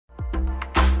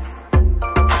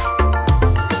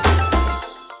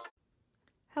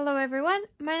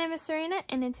my name is Sarina,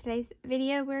 and in today's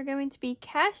video we're going to be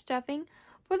cash stuffing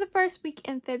for the first week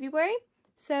in February.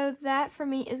 So that for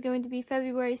me is going to be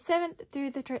February 7th through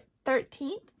the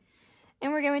 13th.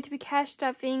 And we're going to be cash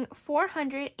stuffing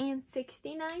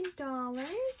 $469.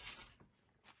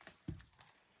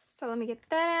 So let me get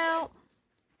that out.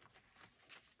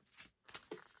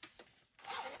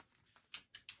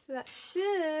 So that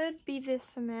should be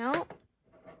this amount.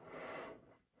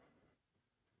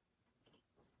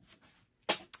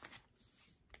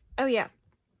 Oh yeah.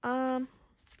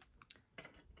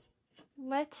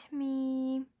 Let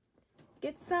me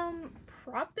get some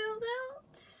prop bills out.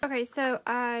 Okay, so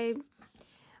I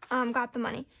got the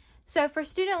money. So for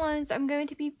student loans, I'm going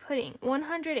to be putting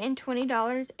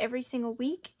 $120 every single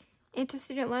week into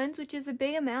student loans, which is a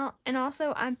big amount. And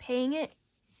also I'm paying it,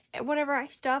 whatever I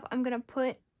stuff, I'm going to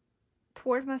put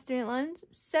towards my student loans.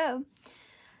 So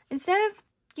instead of,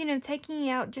 taking it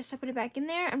out just to put it back in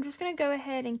there, I'm just going to go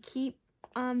ahead and keep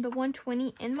the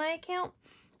 120 in my account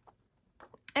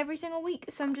every single week.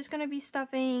 So I'm just going to be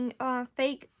stuffing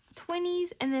fake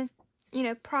 20s and then,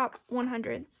 prop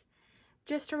 100s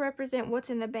just to represent what's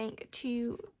in the bank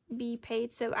to be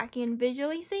paid so I can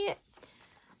visually see it.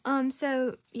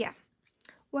 So yeah,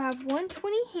 we'll have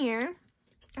 120 here.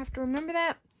 I have to remember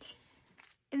that.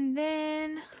 And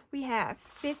then we have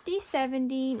 50,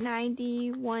 70,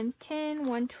 90, 110,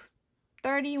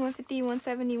 130, 150,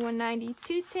 170, 190,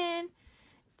 210,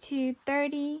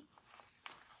 230,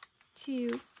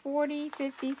 240,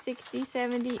 50, 60,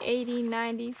 70, 80,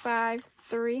 95,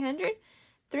 300,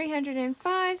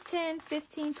 305, 10,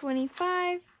 15,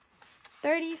 25,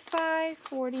 35,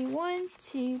 41,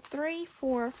 2, 3,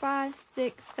 4, 5,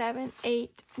 6, 7,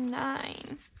 8,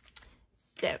 9.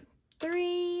 So,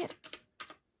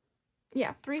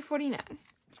 349.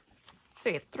 So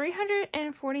you have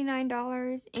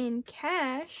 $349 in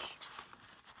cash.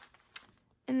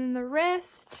 And then the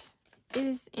rest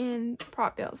is in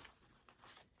prop bills.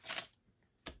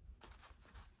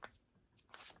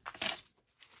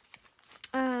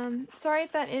 Sorry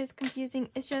if that is confusing.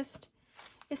 It's just,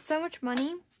 it's so much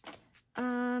money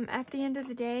at the end of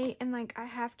the day, and like I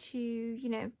have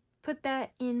to, put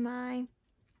that in my,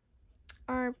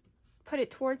 or put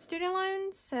it towards student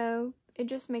loans, so it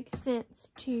just makes sense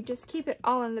to just keep it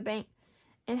all in the bank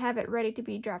and have it ready to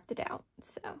be drafted out.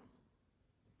 So,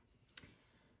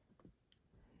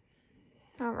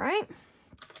 all right.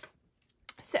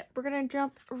 So we're gonna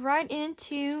jump right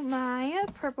into my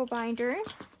purple binder,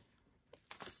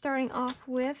 starting off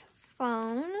with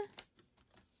phone.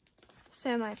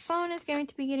 So my phone is going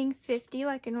to be getting 50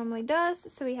 like it normally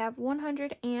does. So we have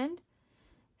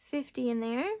 150 in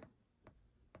there.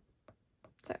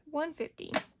 So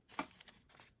 150.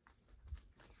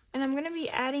 And I'm going to be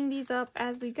adding these up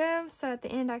as we go, so at the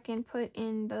end I can put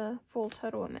in the full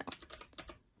total amount.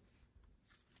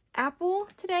 Apple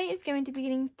today is going to be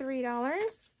getting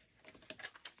 $3.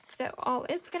 So all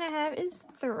it's going to have is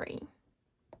 3.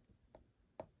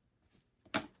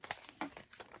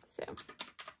 So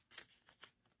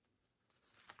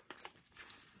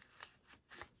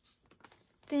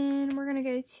then we're going to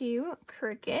go to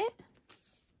Cricket.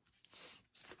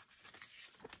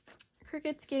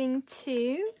 Cricket's getting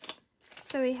 2.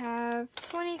 So we have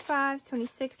 25,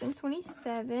 26, and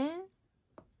 27.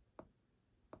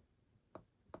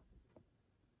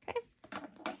 Okay.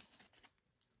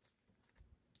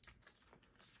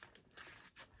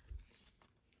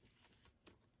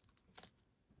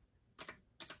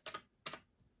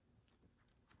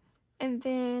 And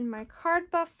then my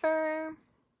card buffer.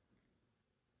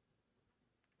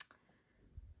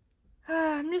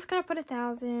 I'm just gonna put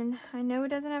 1,000. I know it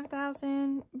doesn't have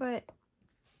 1,000, but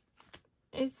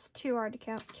it's too hard to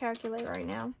calculate right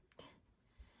now.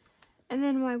 And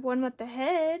then my 1 month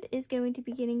ahead is going to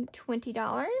be getting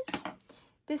 $20.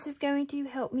 This is going to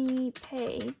help me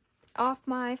pay off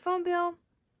my phone bill.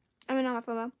 I mean, not my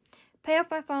phone bill. Pay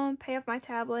off my phone, pay off my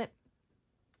tablet.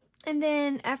 And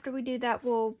then after we do that,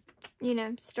 we'll,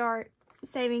 start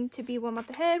saving to be 1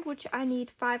 month ahead, which I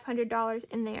need $500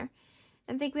 in there.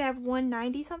 I think we have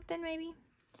 190 something maybe.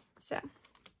 So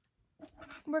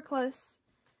we're close.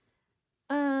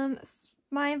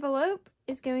 My envelope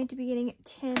is going to be getting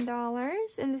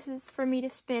 $10, and this is for me to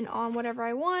spend on whatever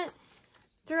I want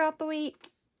throughout the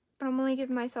week, but I'm only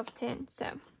giving myself 10,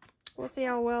 so we'll see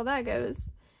how well that goes.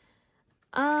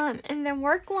 And then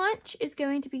work lunch is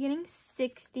going to be getting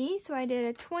 60, so I did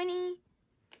a 20,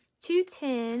 2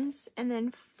 10s, and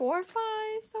then 4 5s,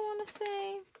 I want to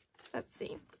say. Let's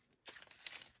see.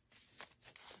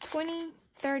 20,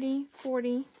 30,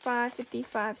 40, 5,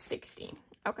 55, 60.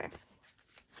 Okay.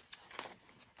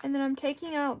 And then I'm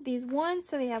taking out these ones.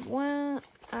 So we have 1,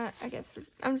 I guess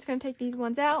I'm just going to take these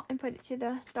ones out and put it to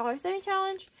the $1.70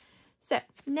 challenge. So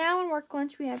now in work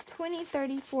lunch we have 20,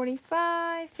 30,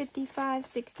 45, 55,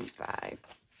 65.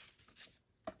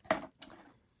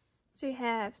 So we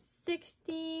have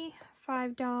 $65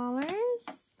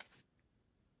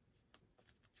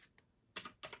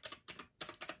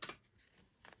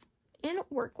 in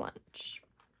work lunch.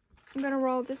 I'm going to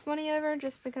roll this money over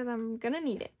just because I'm going to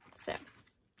need it. So,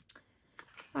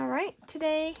 all right,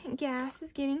 today gas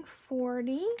is getting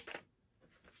 40.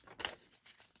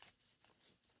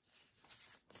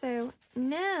 So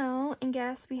now in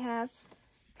gas we have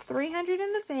 300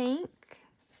 in the bank,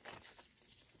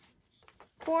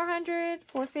 400,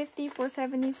 450,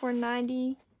 470,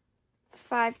 490,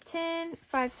 510,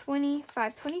 520,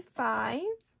 525.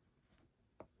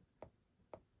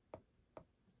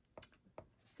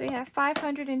 So we have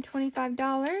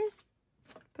 $525.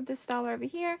 Put this dollar over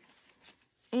here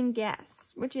in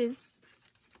gas, which is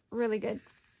really good.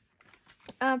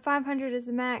 500 is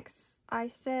the max I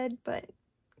said, but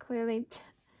clearly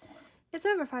it's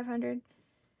over 500.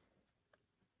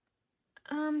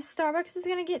 Starbucks is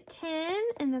gonna get 10,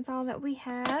 and that's all that we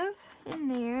have in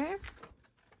there.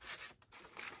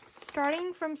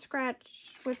 Starting from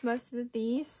scratch with most of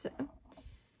these.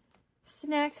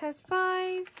 Snacks has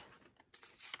 5.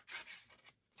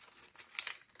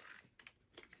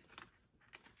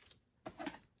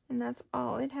 And that's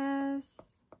all it has.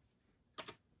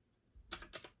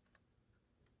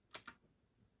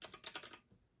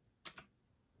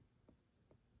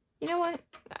 You know what?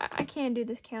 I can't do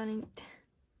this counting.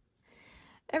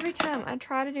 Every time I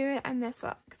try to do it, I mess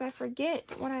up because I forget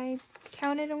what I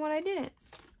counted and what I didn't.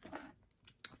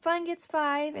 Fun gets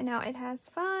 5, and now it has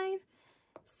 5.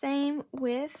 Same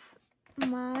with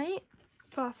my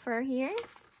buffer here.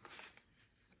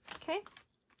 Okay.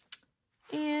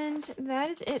 And that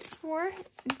is it for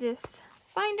this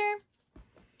binder.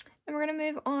 And we're going to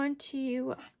move on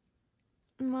to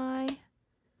my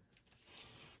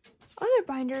other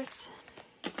binders.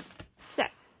 So,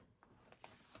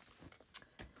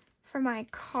 for my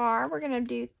car, we're going to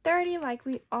do 30 like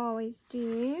we always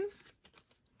do.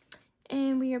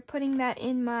 And we are putting that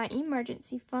in my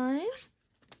emergency fund.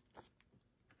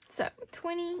 So,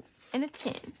 20 and a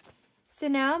 10. So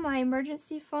now my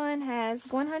emergency fund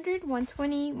has 100,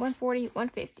 120, 140,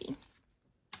 150.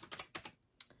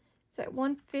 So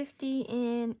 150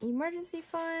 in emergency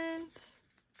fund.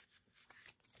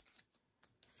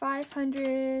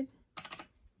 500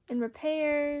 in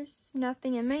repairs,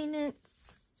 nothing in maintenance.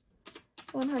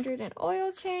 100 in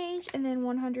oil change, and then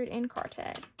 100 in car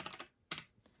tag.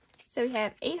 So we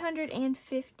have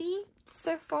 850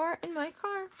 so far in my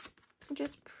car, which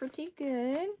is pretty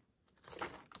good.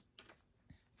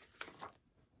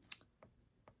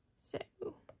 So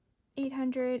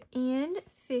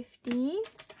 850.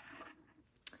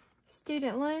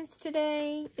 Student loans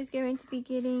today is going to be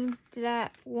getting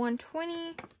that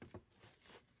 120.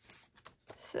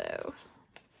 So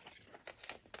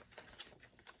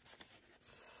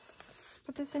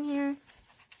put this in here.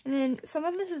 And then some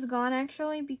of this is gone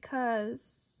actually because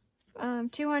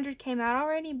 200 came out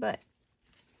already, but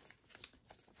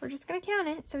we're just going to count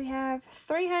it. So we have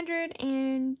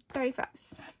 335.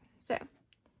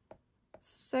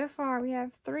 So far we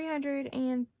have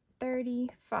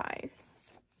 335.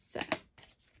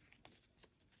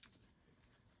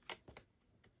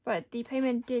 But the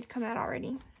payment did come out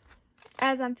already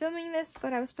as I'm filming this,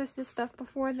 but I was supposed to stuff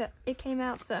before that it came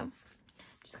out, so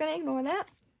just gonna ignore that.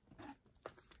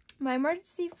 My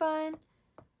emergency fund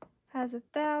has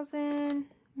 1,000.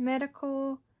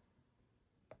 Medical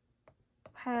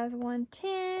has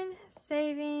 110.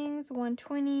 Savings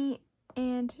 120,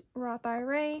 and Roth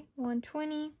IRA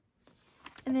 120.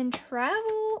 And then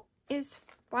travel is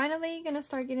finally gonna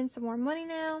start getting some more money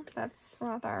now. That's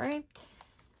Roth IRA.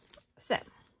 So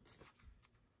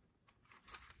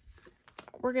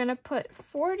we're gonna put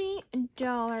 $40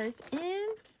 in.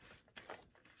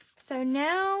 So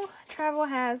now travel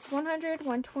has 100,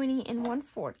 120, and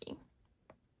 140.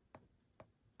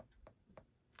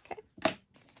 Okay.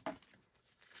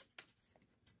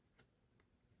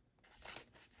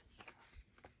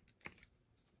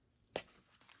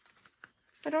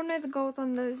 I don't know the goals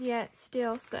on those yet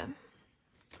still, so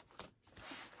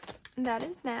that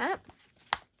is that.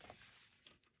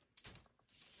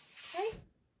 Okay.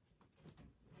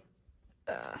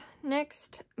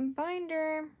 Next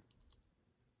binder.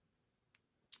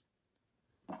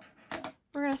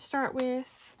 We're going to start with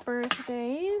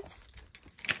birthdays.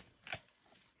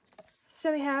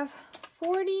 So we have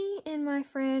 40 in my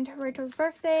friend Rachel's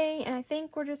birthday, and I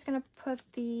think we're just going to put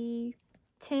the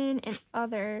 10 in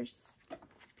others.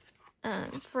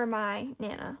 for my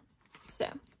Nana. So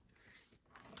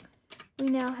we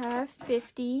now have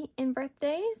 50 in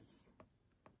birthdays.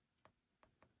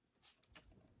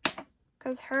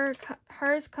 Because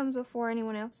hers comes before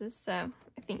anyone else's, so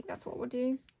I think that's what we'll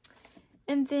do.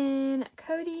 And then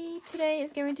Cody today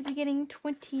is going to be getting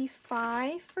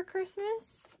 25 for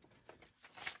Christmas.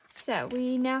 So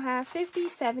we now have 50,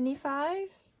 75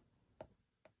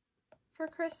 for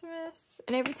Christmas.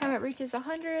 And every time it reaches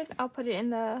 100, I'll put it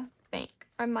in the bank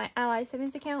or my Ally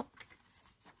Savings account.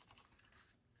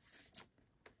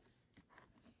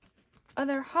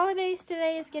 Other holidays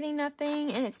today is getting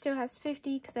nothing, and it still has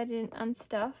 50 because I didn't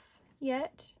unstuff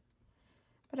yet.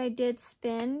 But I did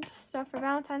spend stuff for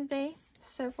Valentine's Day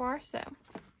so far, so.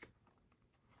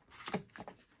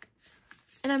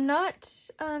 And I'm not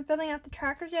filling out the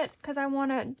trackers yet because I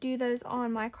want to do those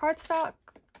on my cardstock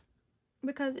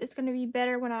because it's going to be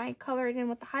better when I color it in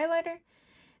with the highlighter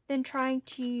than trying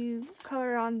to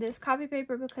color on this copy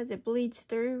paper because it bleeds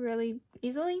through really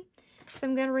easily. So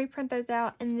I'm going to reprint those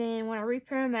out, and then when I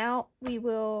reprint them out, we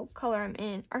will color them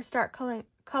in or start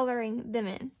coloring them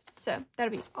in. So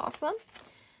that'll be awesome.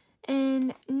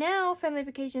 And now Family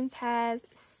Vacations has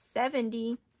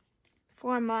 70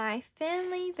 for my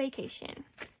family vacation,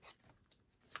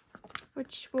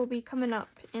 which will be coming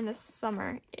up in the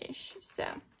summer-ish. So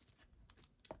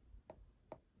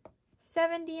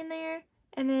 70 in there.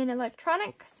 And then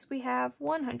electronics, we have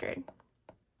 100.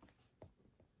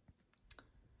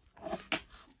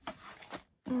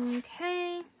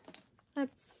 Okay,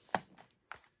 let's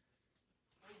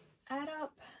add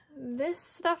up this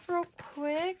stuff real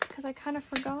quick because I kind of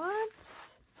forgot.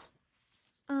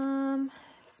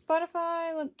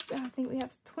 Spotify, look, I think we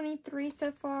have 23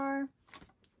 so far.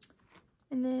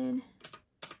 And then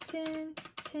 10,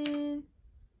 10.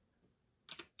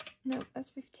 Nope,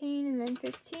 that's 15, and then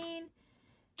 15,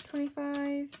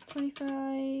 25,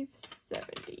 25,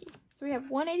 70. So we have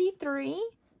 183.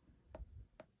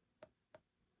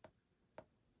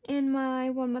 In my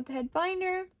 1 month ahead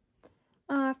binder.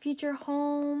 Future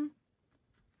Home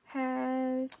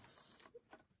has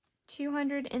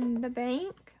 200 in the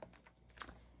bank.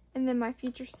 And then my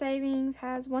Future Savings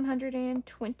has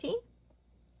 120.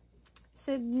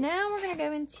 So now we're going to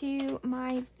go into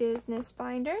my business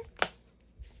binder.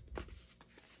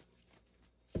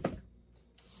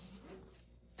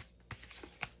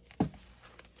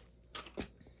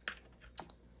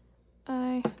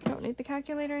 I don't need the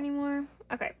calculator anymore.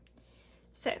 Okay,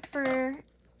 so for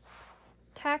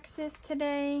taxes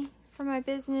today for my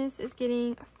business is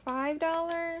getting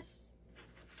 $5.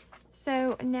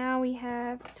 So now we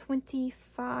have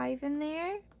 25 in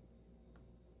there.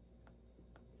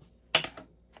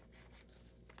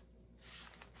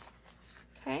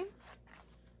 Okay.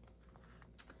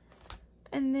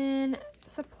 And then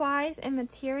supplies and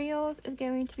materials is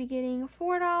going to be getting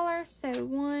 $4. So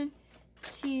 1,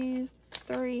 2,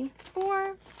 3,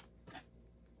 4.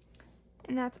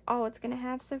 And that's all it's going to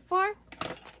have so far.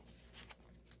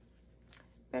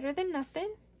 Better than nothing.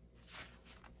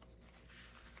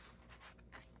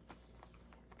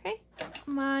 Okay.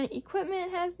 My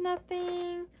equipment has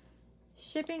nothing.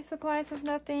 Shipping supplies has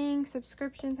nothing.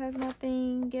 Subscriptions has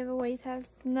nothing. Giveaways has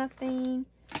nothing.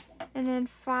 And then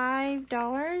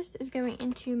 $5 is going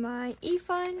into my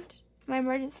e-fund, my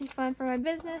emergency fund for my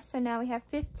business. So now we have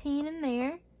 15 in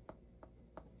there.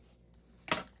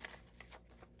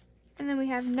 And then we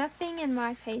have nothing in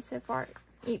my pay so far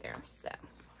either, so.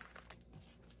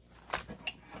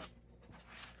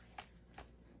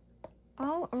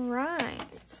 All right.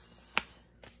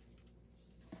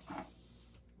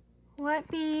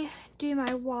 Let me do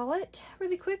my wallet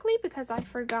really quickly because I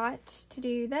forgot to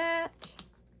do that.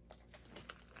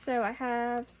 So I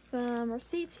have some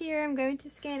receipts here. I'm going to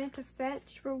scan it to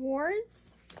fetch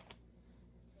rewards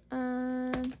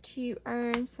to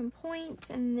earn some points,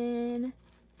 and then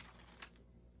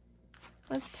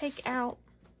let's take out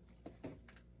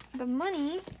the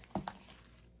money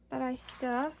that I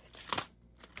stuffed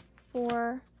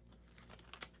for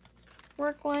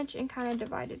work lunch and kind of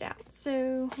divide it out.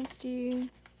 So let's do,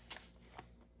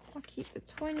 I'll keep the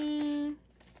 20.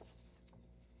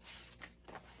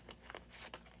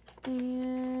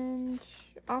 And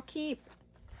I'll keep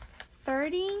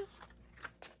 30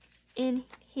 in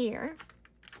here.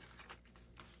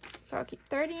 So I'll keep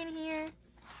 30 in here.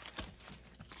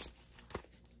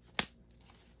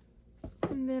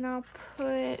 And then I'll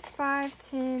put 5,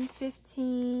 10,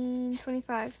 15,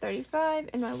 25, 35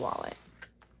 in my wallet.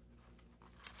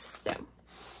 So.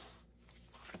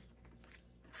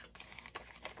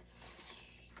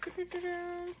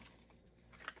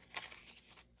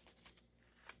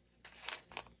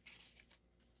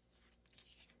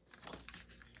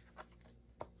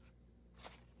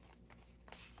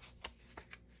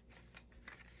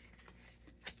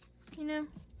 know,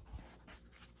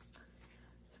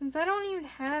 since I don't even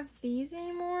have these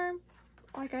anymore,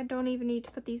 like I don't even need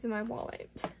to put these in my wallet.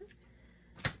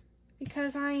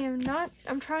 Because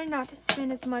I'm trying not to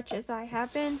spend as much as I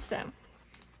have been, so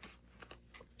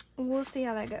we'll see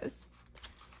how that goes.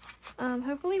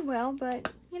 Hopefully well,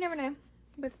 but you never know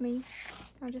with me.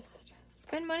 I just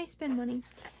spend money.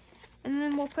 And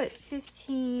then we'll put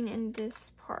 15 in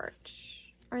this part,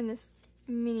 or in this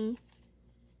mini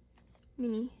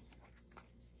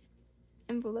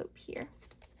envelope here.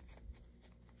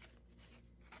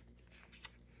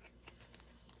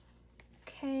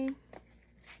 Okay.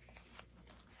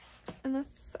 And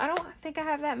I don't think I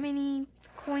have that many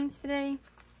coins today,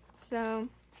 so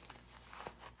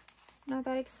not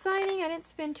that exciting. I didn't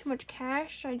spend too much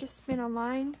cash. I just spent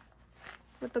online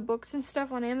with the books and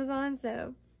stuff on Amazon,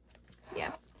 so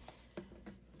yeah.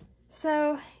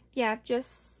 So yeah,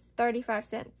 just 35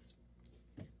 cents.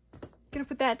 Gonna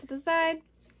put that to the side.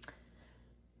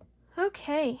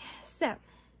 Okay, so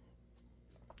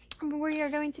we are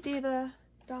going to do the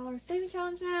dollar saving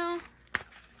challenge now.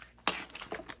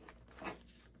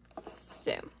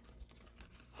 So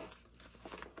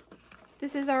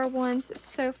this is our ones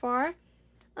so far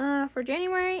for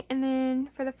January, and then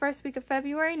for the first week of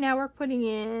February, now we're putting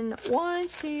in 1,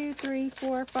 2, 3,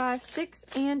 4, 5, 6,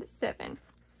 and 7.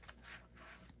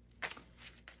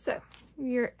 So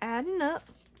you're adding up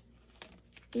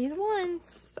these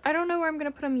ones. I don't know where I'm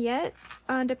gonna put them yet.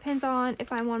 Depends on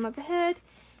if I'm 1 month ahead,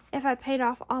 if I paid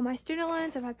off all my student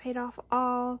loans, if I paid off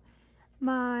all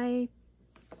my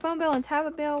phone bill and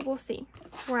tablet bill. We'll see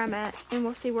where I'm at, and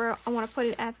we'll see where I want to put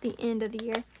it at the end of the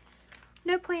year.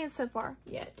 No plans so far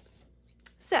yet.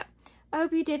 So I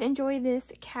hope you did enjoy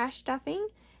this cash stuffing,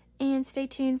 and stay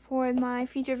tuned for my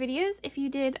future videos. If you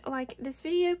did like this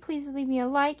video, please leave me a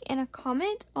like and a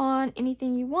comment on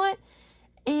anything you want,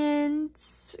 and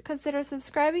consider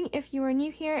subscribing if you are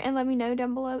new here, and let me know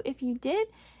down below if you did,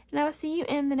 and I will see you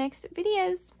in the next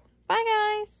videos. Bye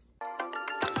guys.